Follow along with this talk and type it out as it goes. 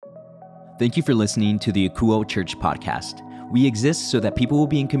Thank you for listening to the Akuo Church podcast. We exist so that people will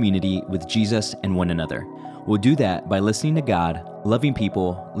be in community with Jesus and one another. We'll do that by listening to God, loving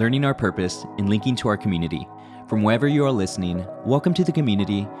people, learning our purpose, and linking to our community. From wherever you are listening, welcome to the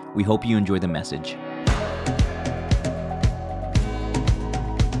community. We hope you enjoy the message.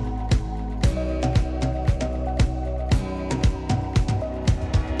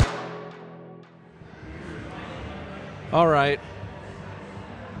 All right.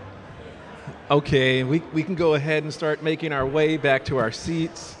 Okay, we can go ahead and start making our way back to our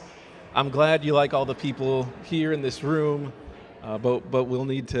seats. I'm glad you like all the people here in this room, but we'll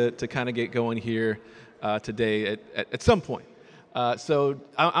need to kind of get going here today at some point. So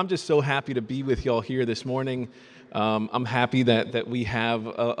I'm just so happy to be with y'all here this morning. I'm happy that we have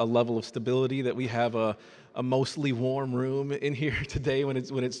a level of stability, that we have a mostly warm room in here today when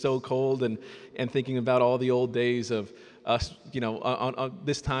it's so cold, and thinking about all the old days of us, on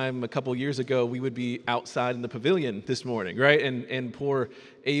this time a couple years ago, we would be outside in the pavilion this morning, right? And poor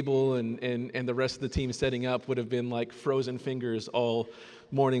Abel and the rest of the team setting up would have been like frozen fingers all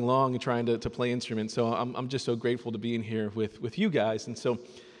morning long trying to play instruments. So I'm just so grateful to be in here with you guys. And so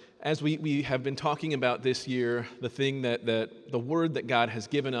as we have been talking about this year, the thing that the word that God has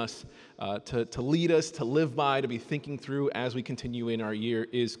given us to lead us, to live by, to be thinking through as we continue in our year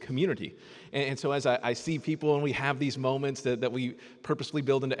is community. And so as I see people and we have these moments that we purposely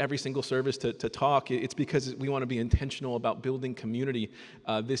build into every single service to talk, it's because we want to be intentional about building community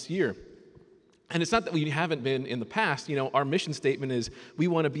this year. And it's not that we haven't been in the past. Our mission statement is we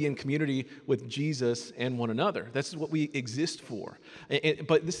want to be in community with Jesus and one another. That's what we exist for.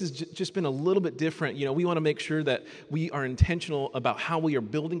 But this has just been a little bit different. We want to make sure that we are intentional about how we are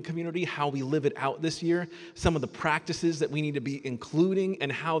building community, how we live it out this year, some of the practices that we need to be including,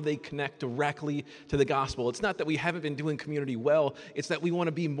 and how they connect directly to the gospel. It's not that we haven't been doing community well. It's that we want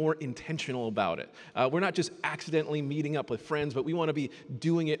to be more intentional about it. We're not just accidentally meeting up with friends, but we want to be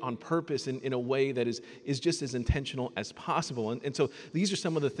doing it on purpose in a way that is just as intentional as possible. And so these are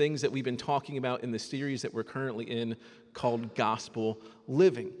some of the things that we've been talking about in the series that we're currently in called Gospel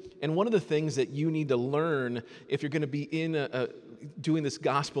Living. And one of the things that you need to learn if you're going to be in doing this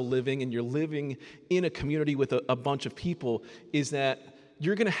gospel living and you're living in a community with a bunch of people is that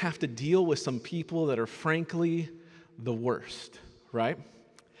you're going to have to deal with some people that are frankly the worst, right?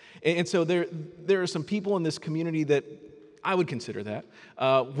 And so there are some people in this community that I would consider that.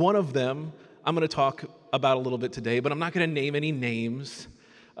 One of them I'm going to talk about a little bit today, but I'm not going to name any names.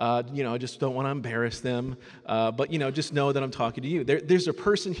 I just don't want to embarrass them. But just know that I'm talking to you. There's a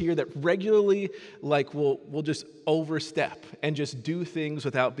person here that regularly, will just overstep and just do things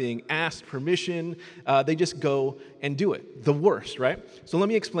without being asked permission. They just go and do it. The worst, right? So let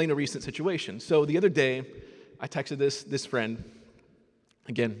me explain a recent situation. So the other day, I texted this friend.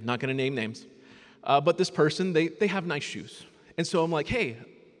 Again, not going to name names. But this person, they have nice shoes. And so I'm like, hey,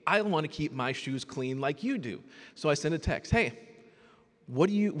 I want to keep my shoes clean like you do. So I sent a text, hey, where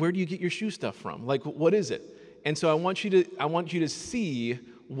do you get your shoe stuff from? What is it? And so I want you to see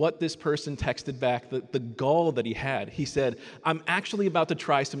what this person texted back, the gall that he had. He said, I'm actually about to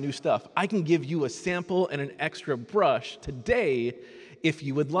try some new stuff. I can give you a sample and an extra brush today if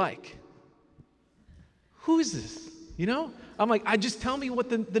you would like. Who is this? I'm like, just tell me what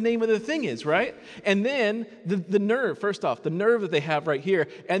the name of the thing is, right? And then the nerve, first off, the nerve that they have right here,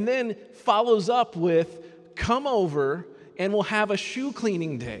 and then follows up with, come over and we'll have a shoe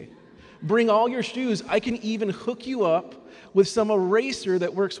cleaning day. Bring all your shoes. I can even hook you up with some eraser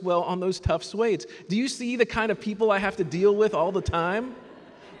that works well on those tough suedes. Do you see the kind of people I have to deal with all the time?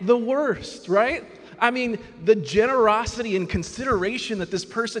 The worst, right? I mean, the generosity and consideration that this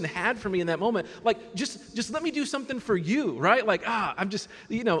person had for me in that moment, just let me do something for you, right? I'm just,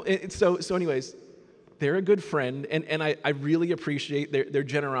 so anyways, they're a good friend, and I really appreciate their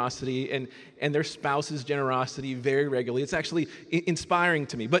generosity and their spouse's generosity very regularly. It's actually inspiring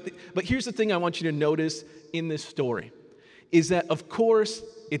to me. But here's the thing I want you to notice in this story, is that, of course,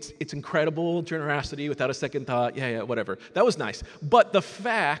 it's incredible generosity without a second thought. Yeah, whatever. That was nice. But the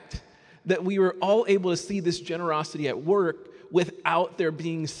fact that we were all able to see this generosity at work without there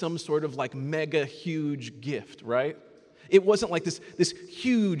being some sort of mega huge gift, right? It wasn't like this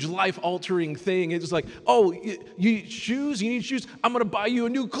huge life-altering thing. It was like, oh, you need shoes? You need shoes? I'm going to buy you a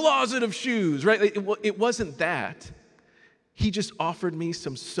new closet of shoes, right? It wasn't that. He just offered me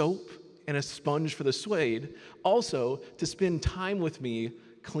some soap and a sponge for the suede, also to spend time with me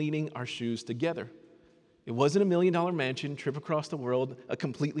cleaning our shoes together. It wasn't $1 million mansion, trip across the world, a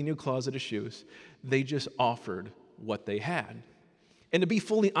completely new closet of shoes. They just offered what they had. And to be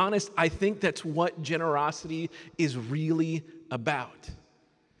fully honest, I think that's what generosity is really about.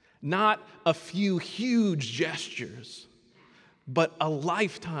 Not a few huge gestures, but a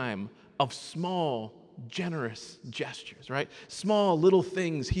lifetime of small, generous gestures, right? Small little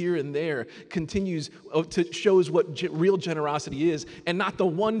things here and there shows what real generosity is, and not the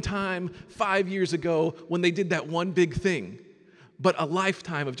one time 5 years ago when they did that one big thing, but a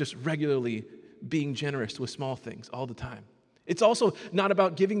lifetime of just regularly being generous with small things all the time. It's also not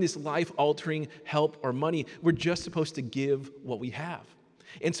about giving this life-altering help or money. We're just supposed to give what we have.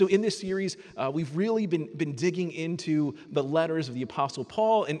 And so in this series, we've really been digging into the letters of the Apostle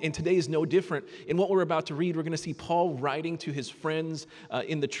Paul, and today is no different. In what we're about to read, we're going to see Paul writing to his friends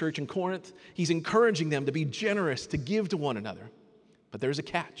in the church in Corinth. He's encouraging them to be generous, to give to one another. But there's a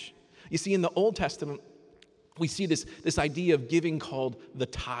catch. You see, in the Old Testament, we see this idea of giving called the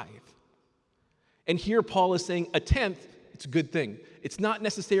tithe. And here Paul is saying a tenth, it's a good thing. It's not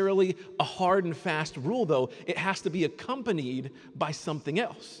necessarily a hard and fast rule, though. It has to be accompanied by something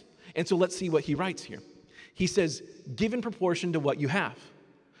else. And so let's see what he writes here. He says, give in proportion to what you have.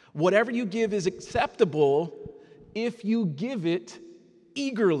 Whatever you give is acceptable if you give it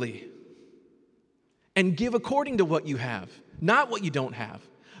eagerly. And give according to what you have, not what you don't have.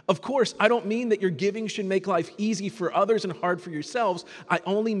 Of course, I don't mean that your giving should make life easy for others and hard for yourselves. I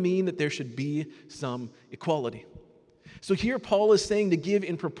only mean that there should be some equality. So here Paul is saying to give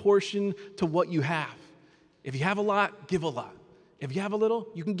in proportion to what you have. If you have a lot, give a lot. If you have a little,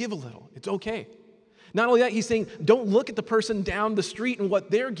 you can give a little. It's okay. Not only that, he's saying don't look at the person down the street and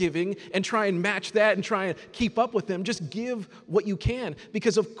what they're giving and try and match that and try and keep up with them. Just give what you can.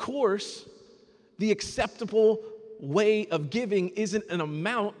 Because of course, the acceptable way of giving isn't an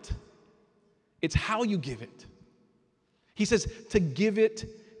amount, it's how you give it. He says to give it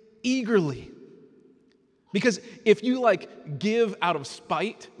eagerly. Because if you give out of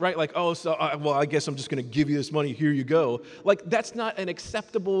spite, right? I guess I'm just going to give you this money, here you go. That's not an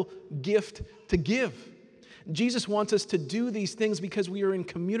acceptable gift to give. Jesus wants us to do these things because we are in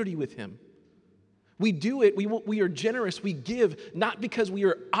community with him. We do it, we are generous, we give, not because we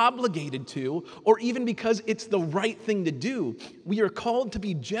are obligated to, or even because it's the right thing to do. We are called to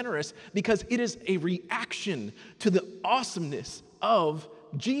be generous because it is a reaction to the awesomeness of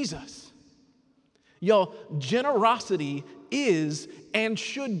Jesus. Y'all, generosity is and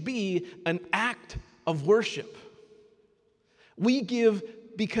should be an act of worship. We give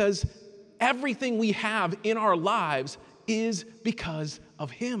because everything we have in our lives is because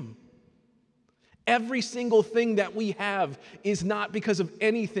of him. Every single thing that we have is not because of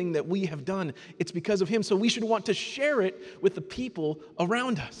anything that we have done. It's because of him. So we should want to share it with the people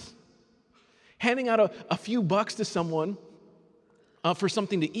around us. Handing out a few bucks to someone for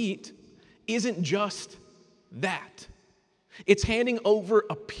something to eat isn't just that. It's handing over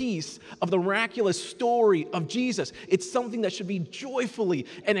a piece of the miraculous story of Jesus. It's something that should be joyfully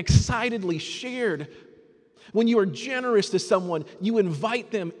and excitedly shared. When you are generous to someone, you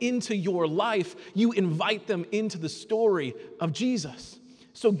invite them into your life. You invite them into the story of Jesus.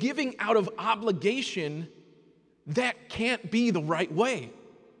 So giving out of obligation, that can't be the right way.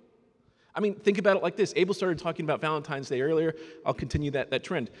 I mean, think about it like this. Abel started talking about Valentine's Day earlier. I'll continue that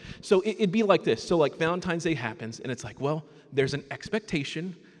trend. So it'd be like this. So Valentine's Day happens, and it's there's an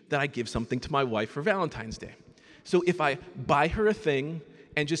expectation that I give something to my wife for Valentine's Day. So if I buy her a thing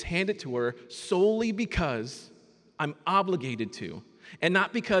and just hand it to her solely because I'm obligated to, and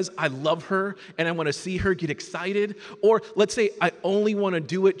not because I love her and I want to see her get excited, or let's say I only want to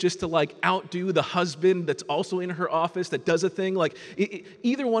do it just to outdo the husband that's also in her office that does a thing,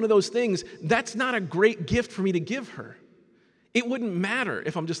 either one of those things, that's not a great gift for me to give her. It wouldn't matter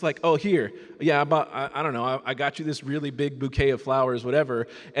if I'm just oh, here, yeah, I don't know, I got you this really big bouquet of flowers, whatever,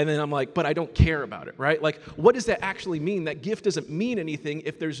 and then I'm but I don't care about it, right? What does that actually mean? That gift doesn't mean anything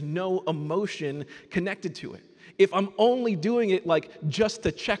if there's no emotion connected to it. If I'm only doing it just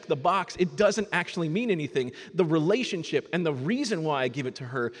to check the box, it doesn't actually mean anything. The relationship and the reason why I give it to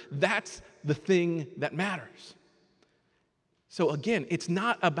her, that's the thing that matters. So again, it's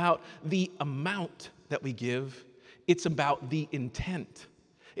not about the amount that we give, it's about the intent.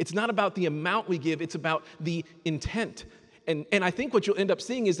 It's not about the amount we give, it's about the intent. And I think what you'll end up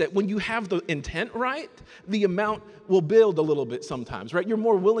seeing is that when you have the intent right, the amount will build a little bit sometimes, right? You're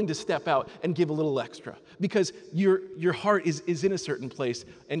more willing to step out and give a little extra because your heart is in a certain place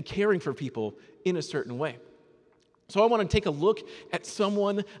and caring for people in a certain way. So I want to take a look at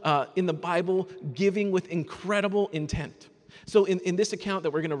someone in the Bible giving with incredible intent. So in this account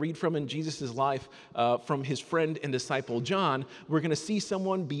that we're going to read from in Jesus' life, from his friend and disciple John, we're going to see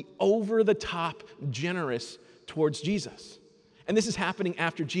someone be over the top generous towards Jesus. And this is happening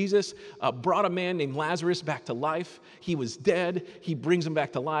after Jesus brought a man named Lazarus back to life. He was dead. He brings him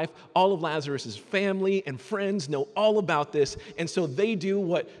back to life. All of Lazarus' family and friends know all about this. And so they do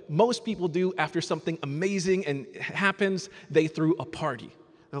what most people do after something amazing and happens. They threw a party.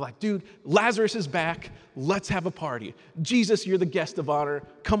 They're like, dude, Lazarus is back. Let's have a party. Jesus, you're the guest of honor.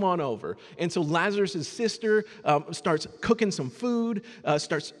 Come on over. And so Lazarus' sister starts cooking some food,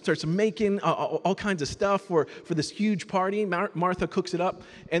 starts making all kinds of stuff for this huge party. Martha cooks it up.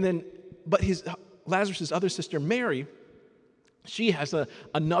 But Lazarus' other sister, Mary, she has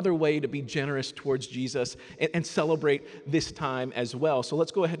another way to be generous towards Jesus and celebrate this time as well. So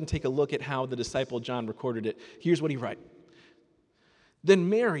let's go ahead and take a look at how the disciple John recorded it. Here's what he writes. Then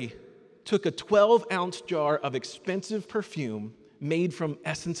Mary took a 12-ounce jar of expensive perfume made from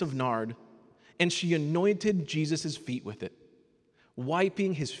essence of nard, and she anointed Jesus' feet with it.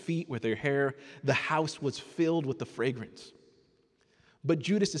 Wiping his feet with her hair, the house was filled with the fragrance. But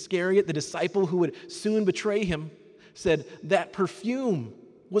Judas Iscariot, the disciple who would soon betray him, said that perfume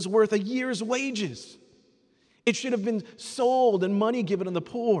was worth a year's wages. It should have been sold and money given to the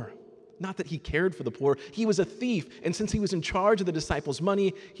poor. Not that he cared for the poor. He was a thief, and since he was in charge of the disciples'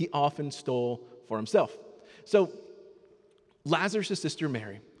 money, he often stole for himself. So Lazarus' sister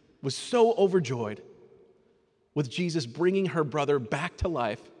Mary was so overjoyed with Jesus bringing her brother back to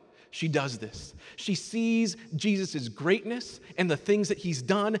life, she does this. She sees Jesus' greatness and the things that he's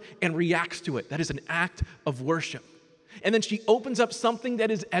done and reacts to it. That is an act of worship. And then she opens up something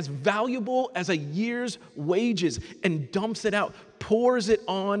that is as valuable as a year's wages and dumps it out, pours it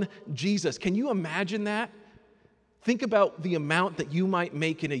on Jesus. Can you imagine that? Think about the amount that you might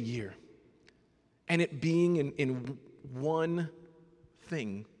make in a year and it being in one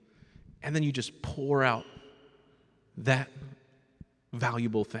thing, and then you just pour out that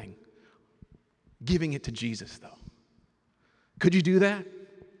valuable thing, giving it to Jesus, though. Could you do that?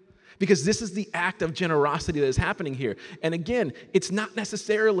 Because this is the act of generosity that is happening here. And again, it's not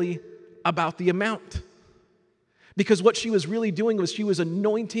necessarily about the amount. Because what she was really doing was she was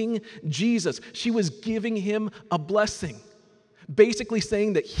anointing Jesus. She was giving him a blessing. Basically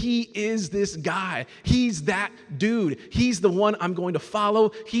saying that he is this guy. He's that dude. He's the one I'm going to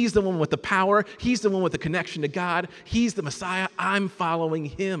follow. He's the one with the power. He's the one with the connection to God. He's the Messiah. I'm following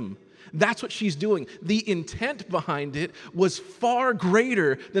him. That's what she's doing. The intent behind it was far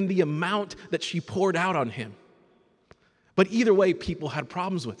greater than the amount that she poured out on him. But either way, people had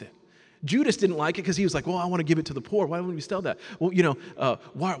problems with it. Judas didn't like it because he was like, well, I want to give it to the poor. Why wouldn't we sell that? Well,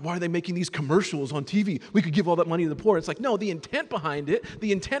 why are they making these commercials on TV? We could give all that money to the poor. It's like, no, the intent behind it,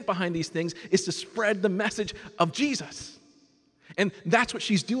 the intent behind these things is to spread the message of Jesus. And that's what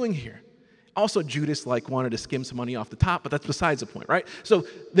she's doing here. Also, Judas wanted to skim some money off the top, but that's besides the point, right? So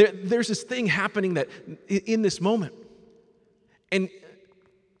there's this thing happening that in this moment. And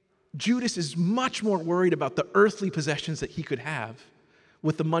Judas is much more worried about the earthly possessions that he could have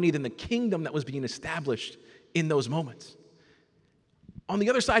with the money than the kingdom that was being established in those moments. On the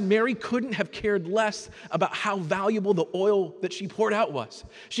other side, Mary couldn't have cared less about how valuable the oil that she poured out was.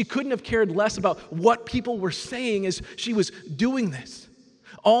 She couldn't have cared less about what people were saying as she was doing this.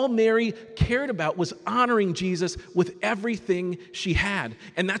 All Mary cared about was honoring Jesus with everything she had.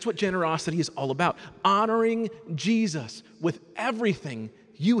 And that's what generosity is all about. Honoring Jesus with everything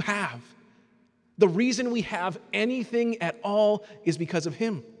you have. The reason we have anything at all is because of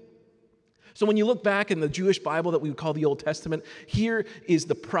him. So when you look back in the Jewish Bible that we would call the Old Testament, here is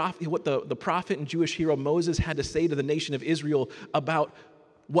what the prophet and Jewish hero Moses had to say to the nation of Israel about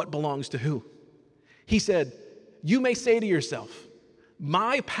what belongs to who. He said, you may say to yourself,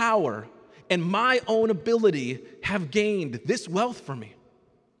 my power and my own ability have gained this wealth for me.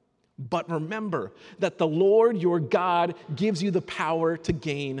 But remember that the Lord your God gives you the power to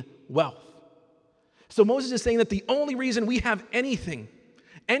gain wealth. So Moses is saying that the only reason we have anything,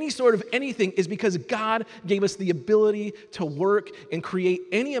 any sort of anything, is because God gave us the ability to work and create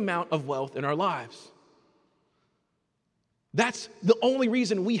any amount of wealth in our lives. That's the only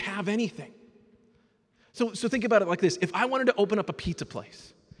reason we have anything. So think about it like this. If I wanted to open up a pizza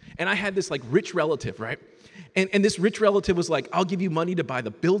place, and I had this rich relative, right? And this rich relative was like, I'll give you money to buy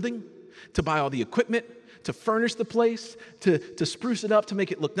the building, to buy all the equipment, to furnish the place, to spruce it up, to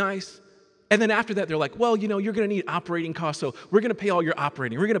make it look nice. And then after that, they're like, well, you're going to need operating costs, so we're going to pay all your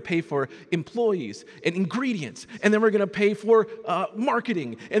operating. We're going to pay for employees and ingredients, and then we're going to pay for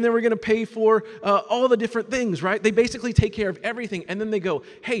marketing, and then we're going to pay for all the different things, right? They basically take care of everything, and then they go,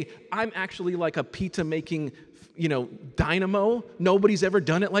 hey, I'm actually like a pizza-making dynamo. Nobody's ever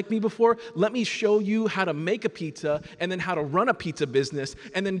done it like me before. Let me show you how to make a pizza and then how to run a pizza business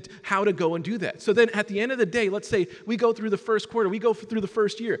and then how to go and do that. So then at the end of the day, let's say we go through the first quarter, we go through the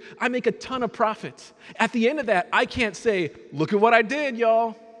first year. I make a ton of profits. At the end of that, I can't say, look at what I did,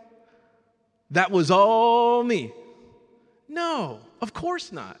 y'all. That was all me. No, of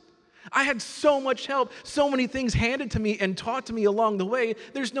course not. I had so much help, so many things handed to me and taught to me along the way.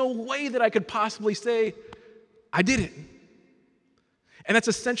 There's no way that I could possibly say, I did it. And that's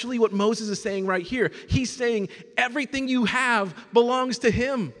essentially what Moses is saying right here. He's saying everything you have belongs to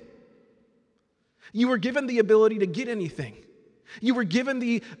him. You were given the ability to get anything. You were given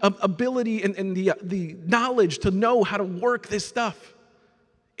the ability and the knowledge to know how to work this stuff.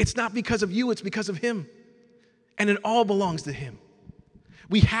 It's not because of you, it's because of him. And it all belongs to him.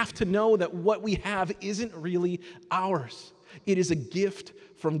 We have to know that what we have isn't really ours. It is a gift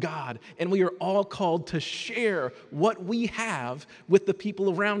from God, and we are all called to share what we have with the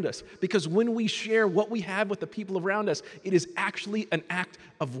people around us. Because when we share what we have with the people around us, it is actually an act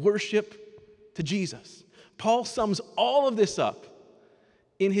of worship to Jesus. Paul sums all of this up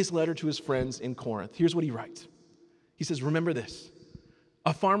in his letter to his friends in Corinth. Here's what he writes. He says, remember this.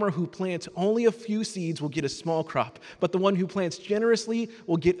 A farmer who plants only a few seeds will get a small crop, but the one who plants generously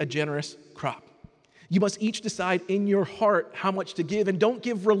will get a generous crop. You must each decide in your heart how much to give, and don't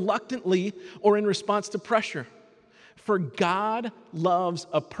give reluctantly or in response to pressure. For God loves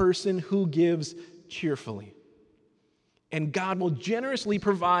a person who gives cheerfully. And God will generously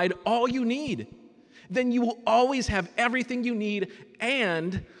provide all you need. Then you will always have everything you need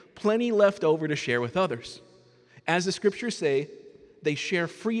and plenty left over to share with others. As the scriptures say, they share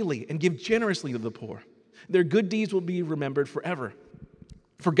freely and give generously to the poor. Their good deeds will be remembered forever.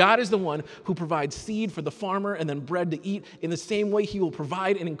 For God is the one who provides seed for the farmer and then bread to eat. In the same way, he will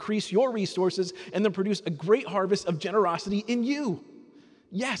provide and increase your resources and then produce a great harvest of generosity in you.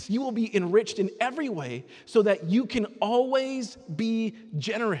 Yes, you will be enriched in every way so that you can always be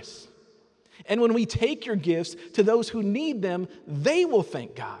generous. And when we take your gifts to those who need them, they will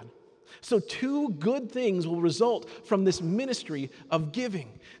thank God. So 2 good things will result from this ministry of giving.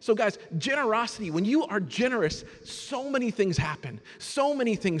 So guys, generosity, when you are generous, so many things happen. So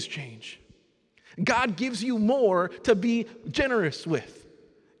many things change. God gives you more to be generous with.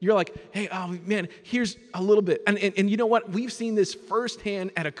 You're like, hey, oh man, here's a little bit. And you know what? We've seen this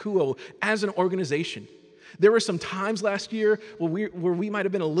firsthand at Akuo as an organization. There were some times last year where we might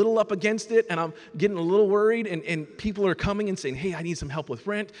have been a little up against it, and I'm getting a little worried, and people are coming and saying, hey, I need some help with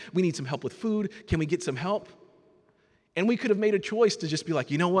rent. We need some help with food. Can we get some help? And we could have made a choice to just be like,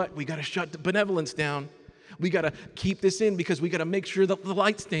 you know what? We got to shut the benevolence down. We got to keep this in because we got to make sure that the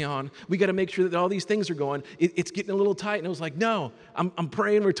lights stay on. We got to make sure that all these things are going. It's getting a little tight. And it was like, no, I'm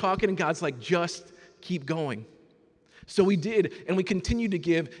praying, we're talking, and God's like, just keep going. So we did, and we continue to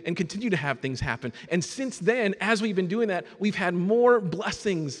give and continue to have things happen. And since then, as we've been doing that, we've had more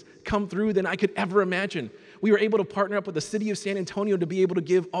blessings come through than I could ever imagine. We were able to partner up with the city of San Antonio to be able to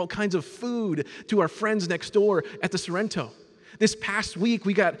give all kinds of food to our friends next door at the Sorrento. This past week,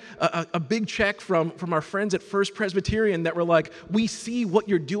 we got a big check from our friends at First Presbyterian that were like, we see what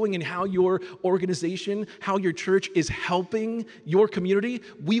you're doing and how your organization, how your church is helping your community.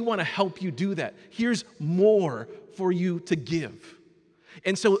 We want to help you do that. Here's more for you to give.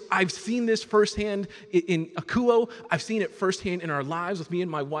 And so I've seen this firsthand in Akuo. I've seen it firsthand in our lives with me and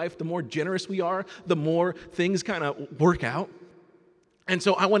my wife. The more generous we are, the more things kind of work out. And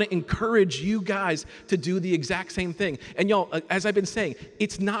so I want to encourage you guys to do the exact same thing. And y'all, as I've been saying,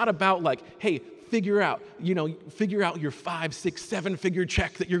 it's not about like, hey, figure out your 5, 6, 7-figure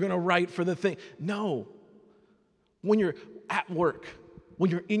check that you're going to write for the thing. No. When you're at work,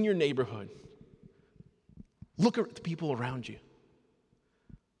 when you're in your neighborhood, look at the people around you.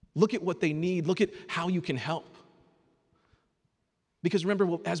 Look at what they need. Look at how you can help. Because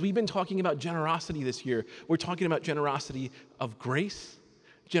remember, as we've been talking about generosity this year, we're talking about generosity of grace,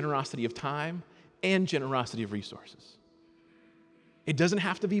 generosity of time, and generosity of resources. It doesn't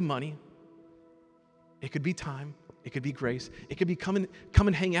have to be money. It could be time. It could be grace. It could be come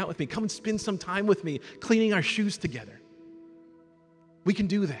and hang out with me. Come and spend some time with me, cleaning our shoes together. We can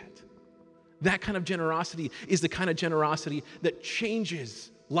do that. That kind of generosity is the kind of generosity that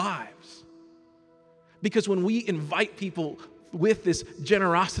changes lives. Because when we invite people with this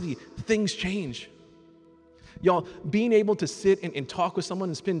generosity, things change. Y'all, being able to sit and talk with someone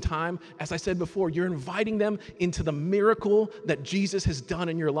and spend time, as I said before, you're inviting them into the miracle that Jesus has done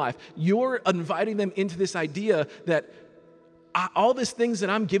in your life. You're inviting them into this idea that all these things that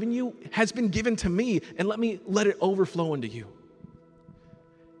I'm giving you has been given to me, and let it overflow into you.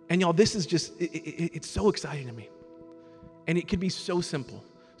 And y'all, this is just, it's so exciting to me. And it can be so simple.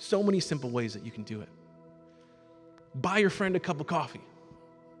 So many simple ways that you can do it. Buy your friend a cup of coffee.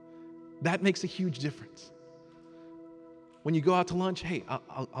 That makes a huge difference. When you go out to lunch, hey,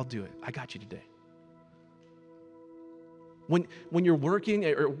 I'll do it. I got you today. When you're working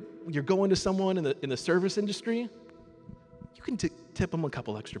or you're going to someone in the service industry, you can tip them a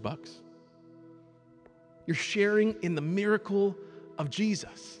couple extra bucks. You're sharing in the miracle of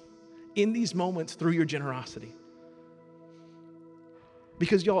Jesus in these moments through your generosity.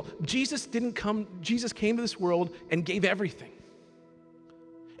 Because y'all, Jesus came to this world and gave everything.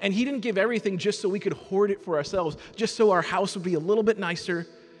 And he didn't give everything just so we could hoard it for ourselves, just so our house would be a little bit nicer,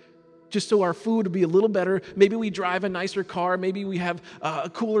 just so our food would be a little better. Maybe we drive a nicer car, maybe we have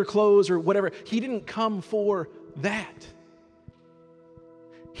cooler clothes or whatever. He didn't come for that.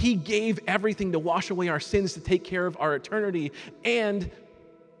 He gave everything to wash away our sins, to take care of our eternity, and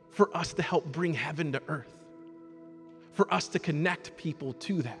for us to help bring heaven to earth, for us to connect people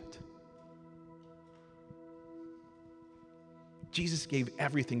to that. Jesus gave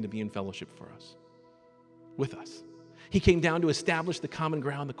everything to be in fellowship for us, with us. He came down to establish the common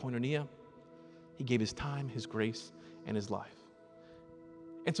ground, the koinonia. He gave his time, his grace, and his life.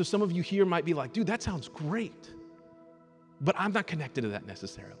 And so some of you here might be like, dude, that sounds great, but I'm not connected to that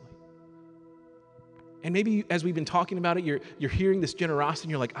necessarily. And maybe as we've been talking about it, you're hearing this generosity, and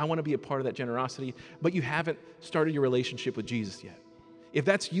you're like, I want to be a part of that generosity, but you haven't started your relationship with Jesus yet. If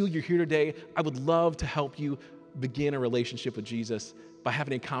that's you, you're here today, I would love to help you begin a relationship with Jesus by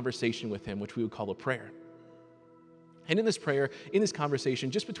having a conversation with him, which we would call a prayer. And in this prayer, in this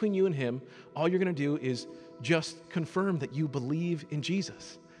conversation, just between you and him, all you're going to do is just confirm that you believe in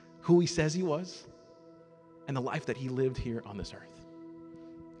Jesus, who he says he was, and the life that he lived here on this earth.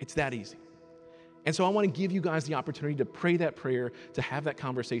 It's that easy. And so I want to give you guys the opportunity to pray that prayer, to have that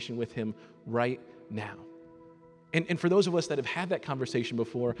conversation with him right now. And for those of us that have had that conversation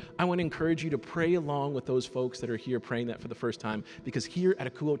before, I want to encourage you to pray along with those folks that are here praying that for the first time, because here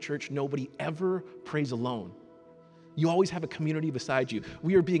at Akuo Church, nobody ever prays alone. You always have a community beside you.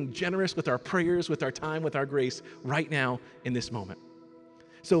 We are being generous with our prayers, with our time, with our grace right now in this moment.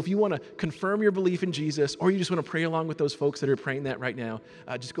 So if you want to confirm your belief in Jesus, or you just want to pray along with those folks that are praying that right now,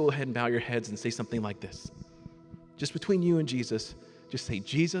 just go ahead and bow your heads and say something like this. Just between you and Jesus, just say,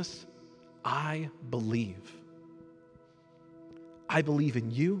 Jesus, I believe. I believe in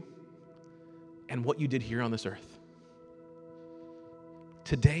you and what you did here on this earth.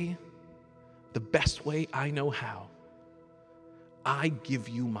 Today, the best way I know how, I give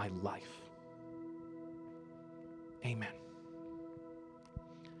you my life. Amen.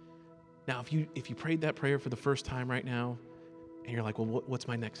 Now, if you prayed that prayer for the first time right now, and you're like, well, what's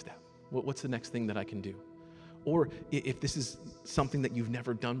my next step? What's the next thing that I can do? Or if this is something that you've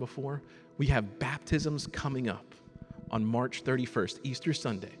never done before, we have baptisms coming up on March 31st, Easter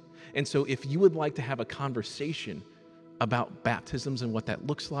Sunday. And so if you would like to have a conversation about baptisms and what that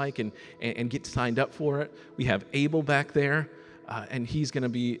looks like and get signed up for it, we have Abel back there, and he's going to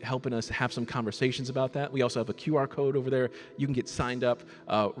be helping us have some conversations about that. We also have a QR code over there. You can get signed up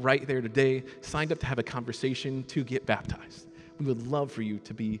right there today, signed up to have a conversation to get baptized. We would love for you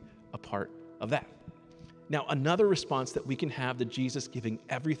to be a part of that. Now, another response that we can have to Jesus giving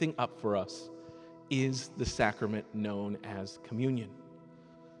everything up for us is the sacrament known as communion.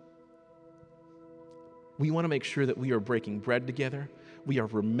 We want to make sure that we are breaking bread together, we are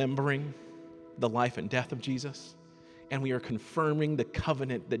remembering the life and death of Jesus, and we are confirming the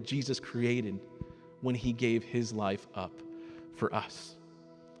covenant that Jesus created when he gave his life up for us.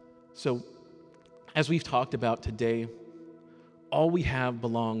 So, as we've talked about today, all we have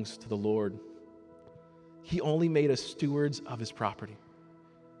belongs to the Lord. He only made us stewards of his property.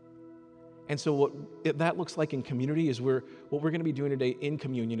 And so what that looks like in community is what we're going to be doing today in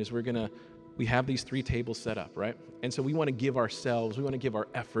communion is we have these 3 tables set up, right? And so we want to give ourselves, we want to give our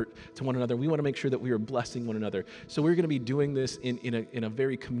effort to one another. We want to make sure that we are blessing one another. So we're going to be doing this in a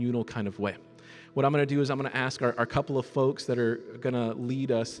very communal kind of way. What I'm going to do is I'm going to ask our couple of folks that are going to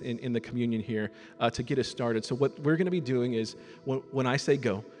lead us in the communion here to get us started. So what we're going to be doing is when I say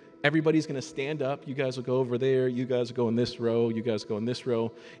go, everybody's going to stand up. You guys will go over there. You guys will go in this row. You guys go in this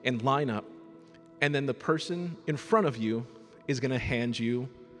row and line up. And then the person in front of you is going to hand you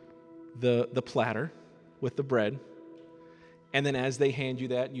the platter with the bread. And then as they hand you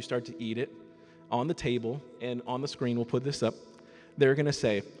that and you start to eat it, on the table and on the screen, we'll put this up, they're going to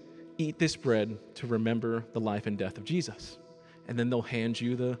say, eat this bread to remember the life and death of Jesus. And then they'll hand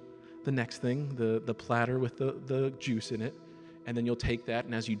you the next thing, the platter with the juice in it, And then you'll take that,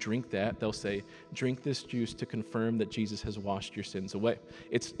 and as you drink that, they'll say, drink this juice to confirm that Jesus has washed your sins away.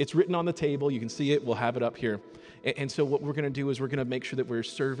 It's written on the table. You can see it. We'll have it up here. And so what we're going to do is we're going to make sure that we're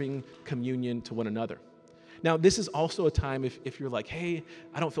serving communion to one another. Now, this is also a time if you're like, hey,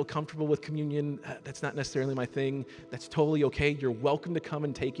 I don't feel comfortable with communion, that's not necessarily my thing, that's totally okay. You're welcome to come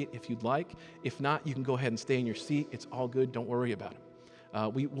and take it if you'd like. If not, you can go ahead and stay in your seat. It's all good. Don't worry about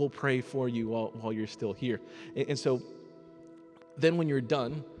it. We will pray for you while you're still here. And so then when you're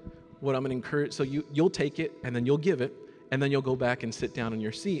done, what I'm going to encourage, so you'll take it, and then you'll give it, and then you'll go back and sit down in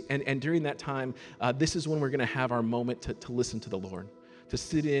your seat. And during that time, this is when we're going to have our moment to listen to the Lord, to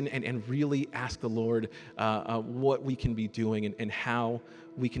sit in and really ask the Lord what we can be doing and how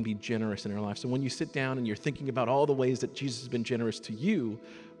we can be generous in our life. So when you sit down and you're thinking about all the ways that Jesus has been generous to you,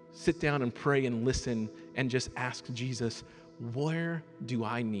 sit down and pray and listen and just ask Jesus, where do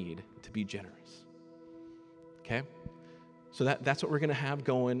I need to be generous? Okay? So that's what we're going to have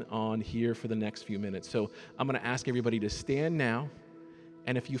going on here for the next few minutes. So I'm going to ask everybody to stand now,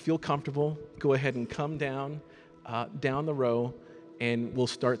 and if you feel comfortable, go ahead and come down the row, and we'll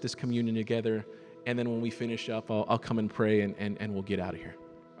start this communion together. And then when we finish up, I'll come and pray, and we'll get out of here.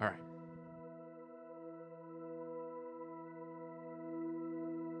 All right.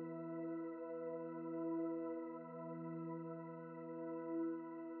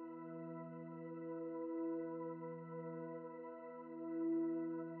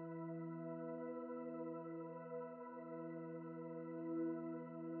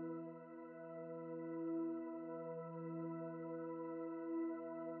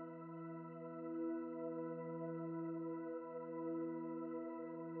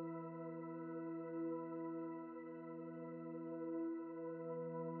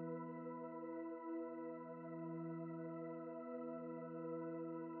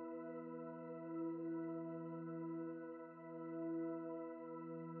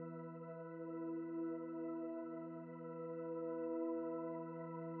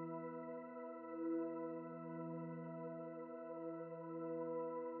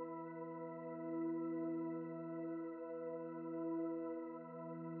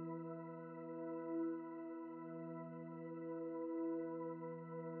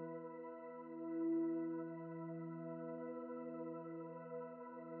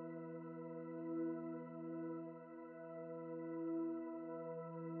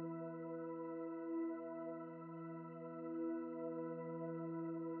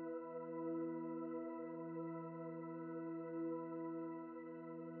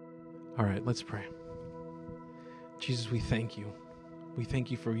 All right, let's pray. Jesus, we thank you. We thank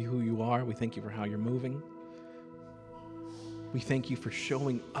you for who you are. We thank you for how you're moving. We thank you for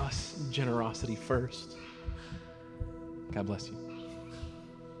showing us generosity first. God bless you.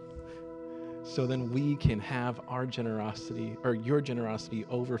 So then we can have our generosity, or your generosity,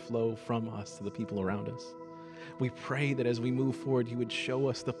 overflow from us to the people around us. We pray that as we move forward, you would show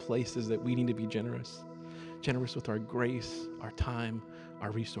us the places that we need to be generous with our grace, our time,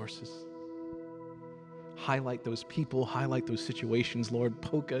 our resources. Highlight those people, highlight those situations, Lord.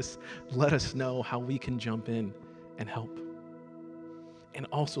 Poke us, let us know how we can jump in and help. And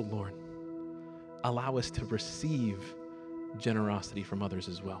also, Lord, allow us to receive generosity from others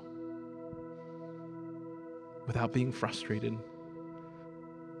as well, without being frustrated,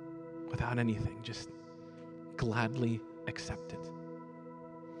 without anything, just gladly accept it.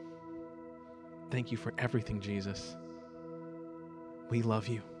 Thank you for everything, Jesus. We love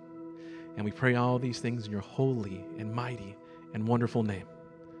you. And we pray all these things in your holy and mighty and wonderful name.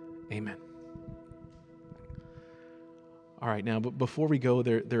 Amen. All right, now, but before we go,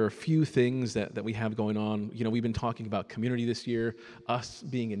 there are a few things that we have going on. You know, we've been talking about community this year, us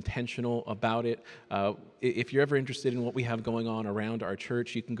being intentional about it. If you're ever interested in what we have going on around our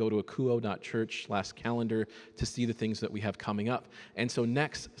church, you can go to akuo.church/calendar to see the things that we have coming up. And so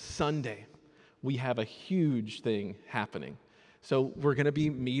next Sunday, we have a huge thing happening. So we're going to be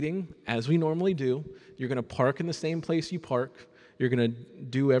meeting as we normally do. You're going to park in the same place you park. You're going to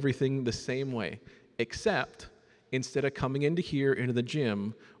do everything the same way, except instead of coming into here, into the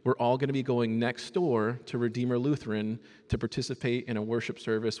gym, we're all going to be going next door to Redeemer Lutheran to participate in a worship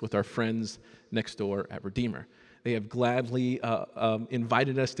service with our friends next door at Redeemer. They have gladly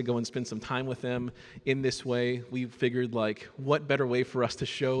invited us to go and spend some time with them. In this way, we figured, like, what better way for us to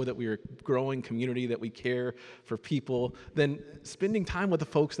show that we are a growing community, that we care for people, than spending time with the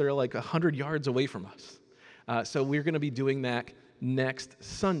folks that are like 100 yards away from us. So we're going to be doing that next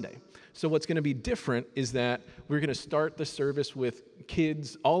Sunday. So what's going to be different is that we're going to start the service with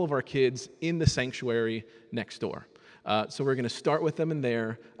kids, all of our kids, in the sanctuary next door. So we're going to start with them in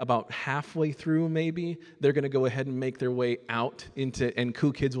there. About halfway through, maybe, they're going to go ahead and make their way out into, and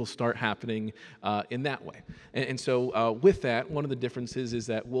Cool Kids will start happening in that way. And so with that, one of the differences is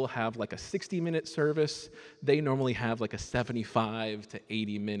that we'll have like a 60-minute service. They normally have like a 75 to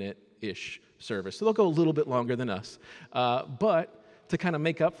 80-minute-ish service. So they'll go a little bit longer than us. But to kind of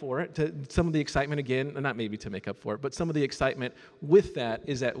make up for it, to some of the excitement again, not maybe to make up for it, but some of the excitement with that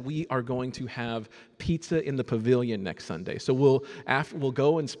is that we are going to have pizza in the pavilion next Sunday. So we'll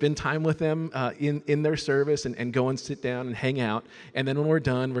go and spend time with them in their service and go and sit down and hang out. And then when we're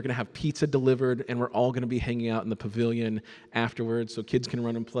done, we're going to have pizza delivered, and we're all going to be hanging out in the pavilion afterwards, so kids can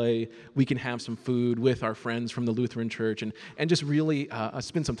run and play. We can have some food with our friends from the Lutheran Church and just really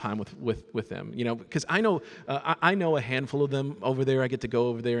spend some time with them. You know, because I know a handful of them over there. I get to go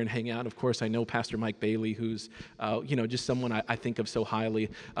over there and hang out. Of course, I know Pastor Mike Bailey, who's just someone I think of so highly.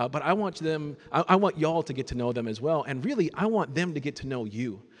 But I want y'all to get to know them as well. And really, I want them to get to know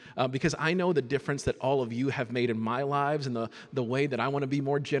you. Because I know the difference that all of you have made in my lives and the way that I want to be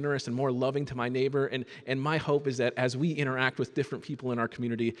more generous and more loving to my neighbor. And my hope is that as we interact with different people in our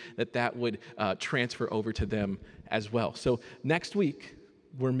community, that would transfer over to them as well. So next week,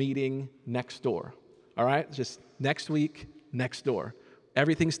 we're meeting next door. All right? Just next week, next door.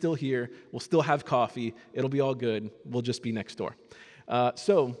 Everything's still here. We'll still have coffee. It'll be all good. We'll just be next door.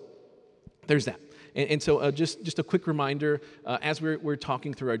 So there's that. And so just a quick reminder, as we're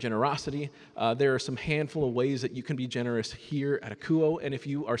talking through our generosity, there are some handful of ways that you can be generous here at Akuo. And if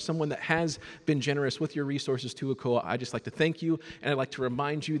you are someone that has been generous with your resources to Akuo, I'd just like to thank you. And I'd like to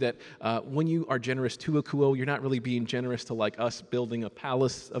remind you that when you are generous to Akuo, you're not really being generous to like us building a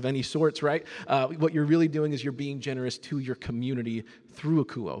palace of any sorts, right? What you're really doing is you're being generous to your community through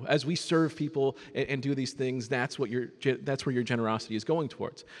Akuo. As we serve people and do these things, that's where your generosity is going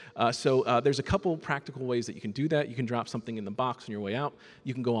towards. So there's a couple practical ways that you can do that. You can drop something in the box on your way out.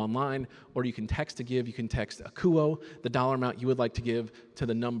 You can go online, or you can text to give. You can text Akuo, the dollar amount you would like to give, to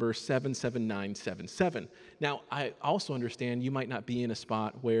the number 77977. Now, I also understand you might not be in a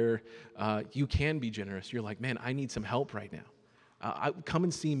spot where you can be generous. You're like, man, I need some help right now. Come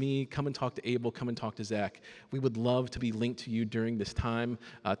and see me, come and talk to Abel, come and talk to Zach. We would love to be linked to you during this time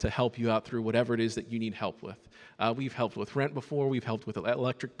to help you out through whatever it is that you need help with. We've helped with rent before, we've helped with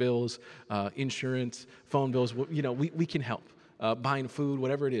electric bills, insurance, phone bills. We can help. Buying food,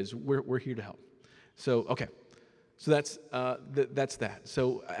 whatever it is, we're here to help. So, okay. So that's that.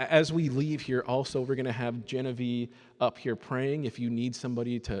 So as we leave here, also, we're going to have Genevieve up here praying. If you need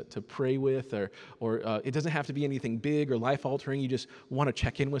somebody to pray with, or it doesn't have to be anything big or life-altering, you just want to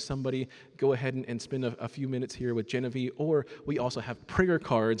check in with somebody, go ahead and spend a few minutes here with Genevieve. Or we also have prayer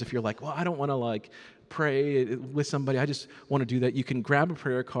cards. If you're like, well, I don't want to pray with somebody, I just want to do that. You can grab a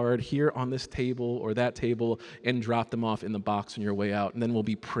prayer card here on this table or that table and drop them off in the box on your way out, and then we'll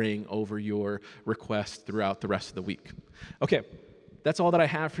be praying over your requests throughout the rest of the week. Okay, that's all that I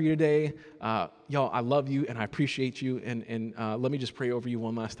have for you today. Y'all, I love you and I appreciate you, and let me just pray over you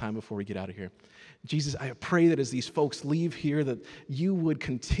one last time before we get out of here. Jesus, I pray that as these folks leave here, that you would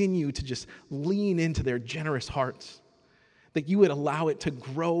continue to just lean into their generous hearts, that you would allow it to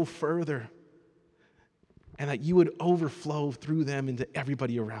grow further, and that you would overflow through them into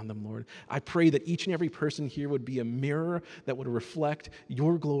everybody around them, Lord. I pray that each and every person here would be a mirror that would reflect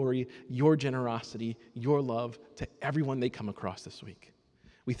your glory, your generosity, your love to everyone they come across this week.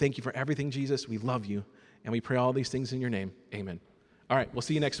 We thank you for everything, Jesus. We love you, and we pray all these things in your name. Amen. All right, we'll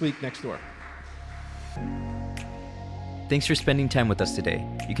see you next week, next door. Thanks for spending time with us today.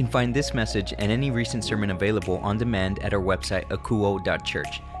 You can find this message and any recent sermon available on demand at our website,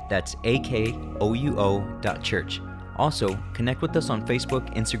 akuo.church. That's akouo.church. Also, connect with us on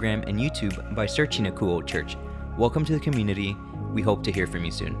Facebook, Instagram, and YouTube by searching Akuo Church. Welcome to the community. We hope to hear from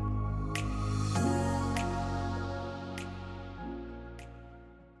you soon.